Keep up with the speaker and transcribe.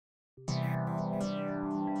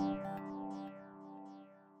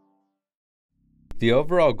The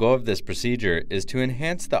overall goal of this procedure is to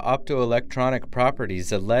enhance the optoelectronic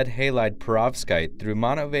properties of lead halide perovskite through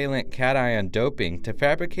monovalent cation doping to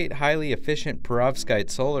fabricate highly efficient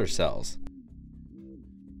perovskite solar cells.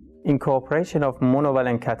 Incorporation of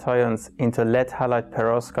monovalent cations into lead halide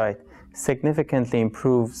perovskite significantly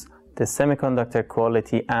improves the semiconductor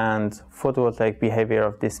quality and photovoltaic behavior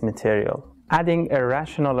of this material. Adding a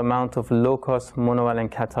rational amount of low-cost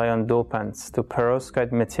monovalent cation dopants to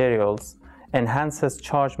perovskite materials enhances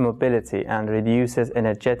charge mobility and reduces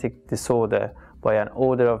energetic disorder by an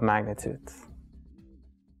order of magnitude.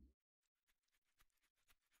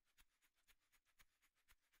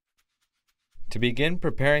 To begin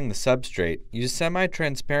preparing the substrate, use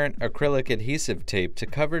semi-transparent acrylic adhesive tape to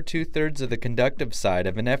cover 2/3 of the conductive side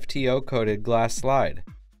of an FTO-coated glass slide.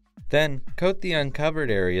 Then, coat the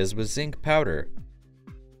uncovered areas with zinc powder.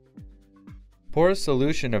 Pour a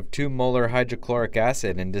solution of 2 molar hydrochloric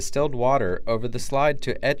acid in distilled water over the slide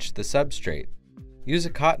to etch the substrate. Use a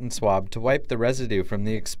cotton swab to wipe the residue from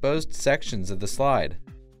the exposed sections of the slide.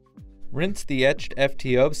 Rinse the etched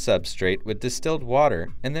FTO substrate with distilled water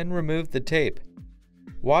and then remove the tape.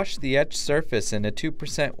 Wash the etched surface in a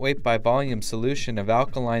 2% weight by volume solution of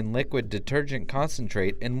alkaline liquid detergent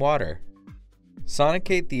concentrate in water.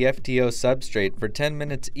 Sonicate the FTO substrate for 10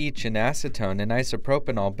 minutes each in acetone and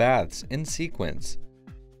isopropanol baths in sequence.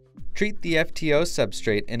 Treat the FTO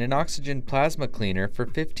substrate in an oxygen plasma cleaner for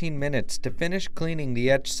 15 minutes to finish cleaning the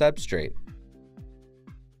etched substrate.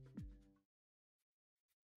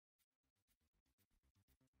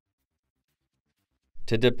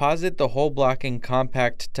 To deposit the hole-blocking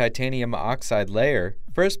compact titanium oxide layer,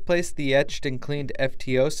 first place the etched and cleaned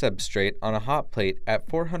FTO substrate on a hot plate at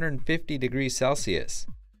 450 degrees Celsius.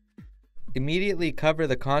 Immediately cover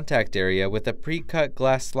the contact area with a pre-cut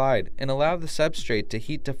glass slide and allow the substrate to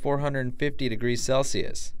heat to 450 degrees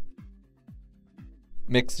Celsius.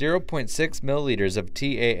 Mix 0.6 milliliters of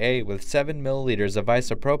TAA with 7 milliliters of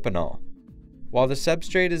isopropanol. While the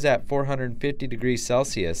substrate is at 450 degrees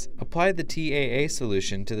Celsius, apply the TAA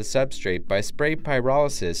solution to the substrate by spray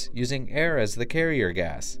pyrolysis using air as the carrier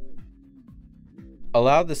gas.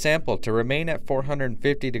 Allow the sample to remain at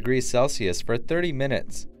 450 degrees Celsius for 30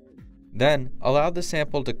 minutes. Then, allow the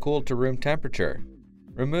sample to cool to room temperature.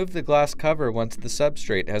 Remove the glass cover once the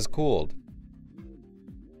substrate has cooled.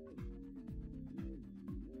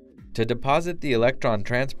 To deposit the electron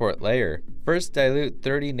transport layer, first dilute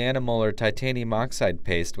 30 nanomolar titanium oxide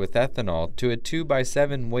paste with ethanol to a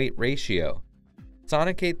 2:7 weight ratio.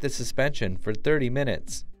 Sonicate the suspension for 30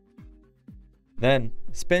 minutes. Then,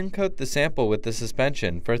 spin coat the sample with the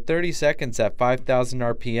suspension for 30 seconds at 5,000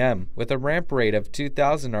 RPM with a ramp rate of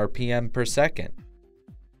 2,000 RPM per second.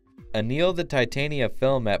 Anneal the titania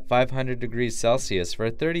film at 500 degrees Celsius for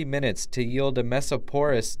 30 minutes to yield a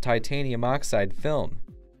mesoporous titanium oxide film.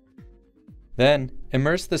 Then,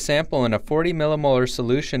 immerse the sample in a 40 millimolar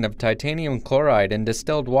solution of titanium chloride in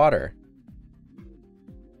distilled water.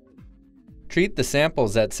 Treat the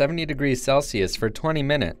samples at 70 degrees Celsius for 20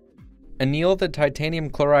 minutes. Anneal the titanium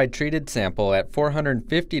chloride treated sample at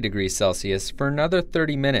 450 degrees Celsius for another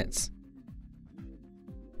 30 minutes.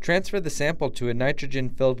 Transfer the sample to a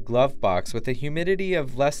nitrogen-filled glove box with a humidity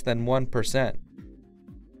of less than 1%.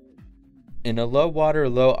 In a low water,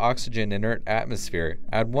 low oxygen inert atmosphere,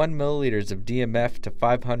 add 1 milliliters of DMF to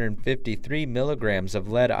 553 milligrams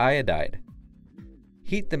of lead iodide.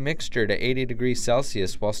 Heat the mixture to 80 degrees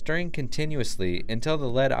Celsius while stirring continuously until the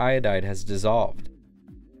lead iodide has dissolved.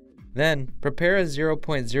 Then, prepare a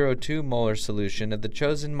 0.02 molar solution of the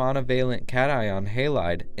chosen monovalent cation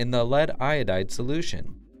halide in the lead iodide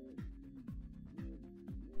solution.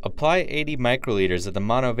 Apply 80 microliters of the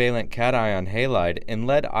monovalent cation halide in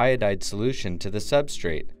lead iodide solution to the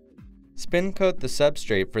substrate. Spin coat the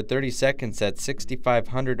substrate for 30 seconds at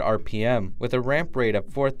 6,500 RPM with a ramp rate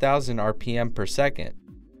of 4,000 RPM per second.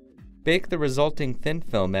 Bake the resulting thin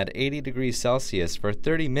film at 80 degrees Celsius for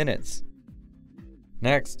 30 minutes.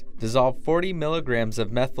 Next, dissolve 40 milligrams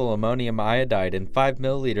of methyl ammonium iodide in 5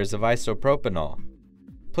 milliliters of isopropanol.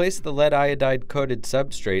 Place the lead iodide coated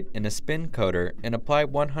substrate in a spin coater and apply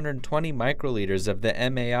 120 microliters of the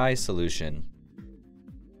MAI solution.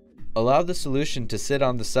 Allow the solution to sit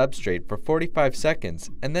on the substrate for 45 seconds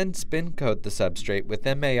and then spin coat the substrate with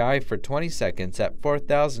MAI for 20 seconds at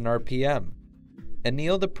 4,000 RPM.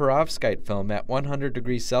 Anneal the perovskite film at 100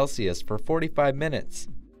 degrees Celsius for 45 minutes.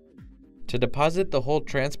 To deposit the whole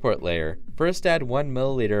transport layer, first add 1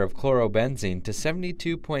 milliliter of chlorobenzene to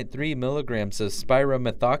 72.3 milligrams of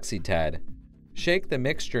spiromethoxytad. Shake the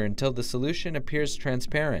mixture until the solution appears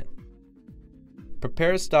transparent.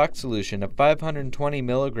 Prepare a stock solution of 520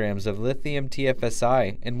 mg of lithium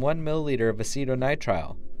TFSI and 1 ml of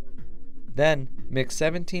acetonitrile. Then, mix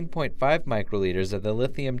 17.5 microliters of the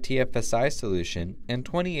lithium TFSI solution and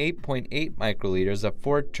 28.8 microliters of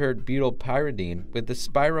 4-tert-butylpyridine with the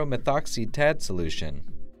spiromethoxy-TAD solution.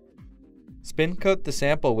 Spin coat the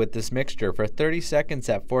sample with this mixture for 30 seconds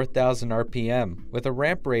at 4,000 RPM with a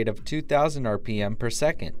ramp rate of 2,000 RPM per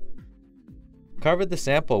second. Cover the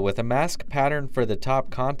sample with a mask pattern for the top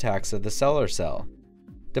contacts of the solar cell.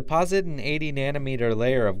 Deposit an 80 nanometer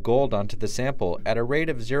layer of gold onto the sample at a rate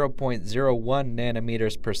of 0.01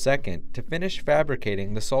 nanometers per second to finish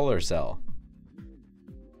fabricating the solar cell.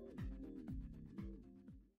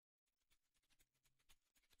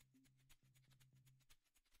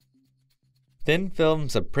 Thin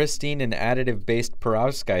films of pristine and additive-based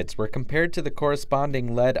perovskites were compared to the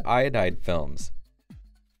corresponding lead iodide films.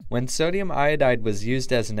 When sodium iodide was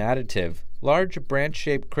used as an additive, large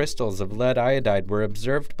branch-shaped crystals of lead iodide were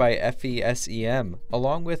observed by FESEM,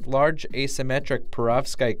 along with large asymmetric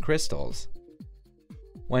perovskite crystals.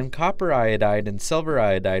 When copper iodide and silver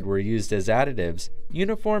iodide were used as additives,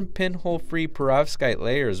 uniform pinhole-free perovskite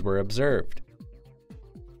layers were observed.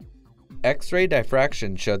 X-ray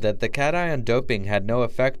diffraction showed that the cation doping had no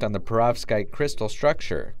effect on the perovskite crystal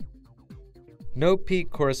structure. No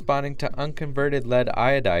peak corresponding to unconverted lead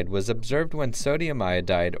iodide was observed when sodium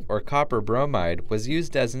iodide or copper bromide was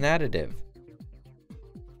used as an additive.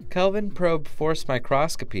 Kelvin probe force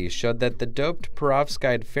microscopy showed that the doped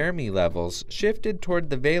perovskite Fermi levels shifted toward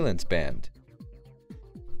the valence band.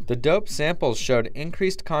 The doped samples showed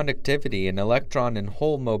increased conductivity and electron and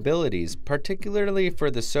hole mobilities, particularly for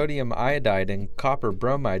the sodium iodide and copper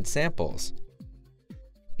bromide samples.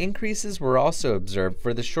 Increases were also observed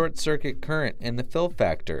for the short-circuit current and the fill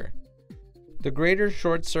factor. The greater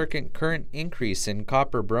short-circuit current increase in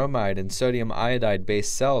copper bromide and sodium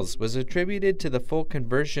iodide-based cells was attributed to the full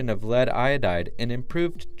conversion of lead iodide and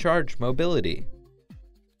improved charge mobility.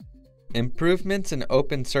 Improvements in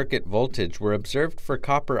open-circuit voltage were observed for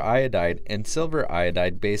copper iodide and silver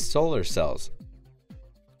iodide-based solar cells,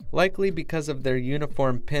 likely because of their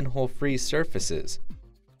uniform pinhole-free surfaces.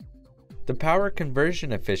 The power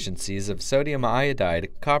conversion efficiencies of sodium iodide,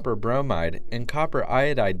 copper bromide, and copper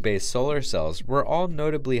iodide-based solar cells were all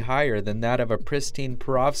notably higher than that of a pristine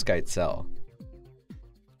perovskite cell.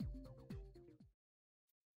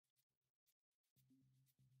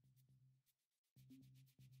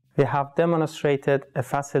 We have demonstrated a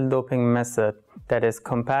facile doping method that is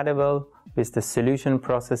compatible with the solution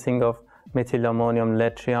processing of methylammonium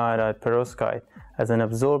lead triiodide perovskite as an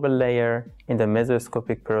absorbable layer in the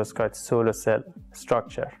mesoscopic perovskite solar cell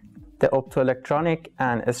structure. The optoelectronic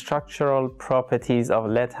and structural properties of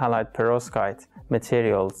lead halide perovskite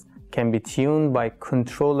materials can be tuned by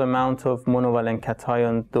controlled amount of monovalent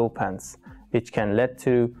cation dopants, which can lead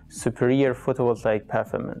to superior photovoltaic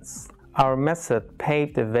performance. Our method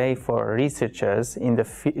paved the way for researchers in the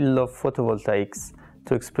field of photovoltaics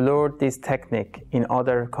to explore this technique in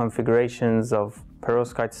other configurations of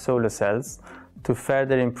perovskite solar cells to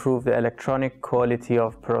further improve the electronic quality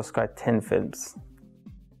of perovskite thin films.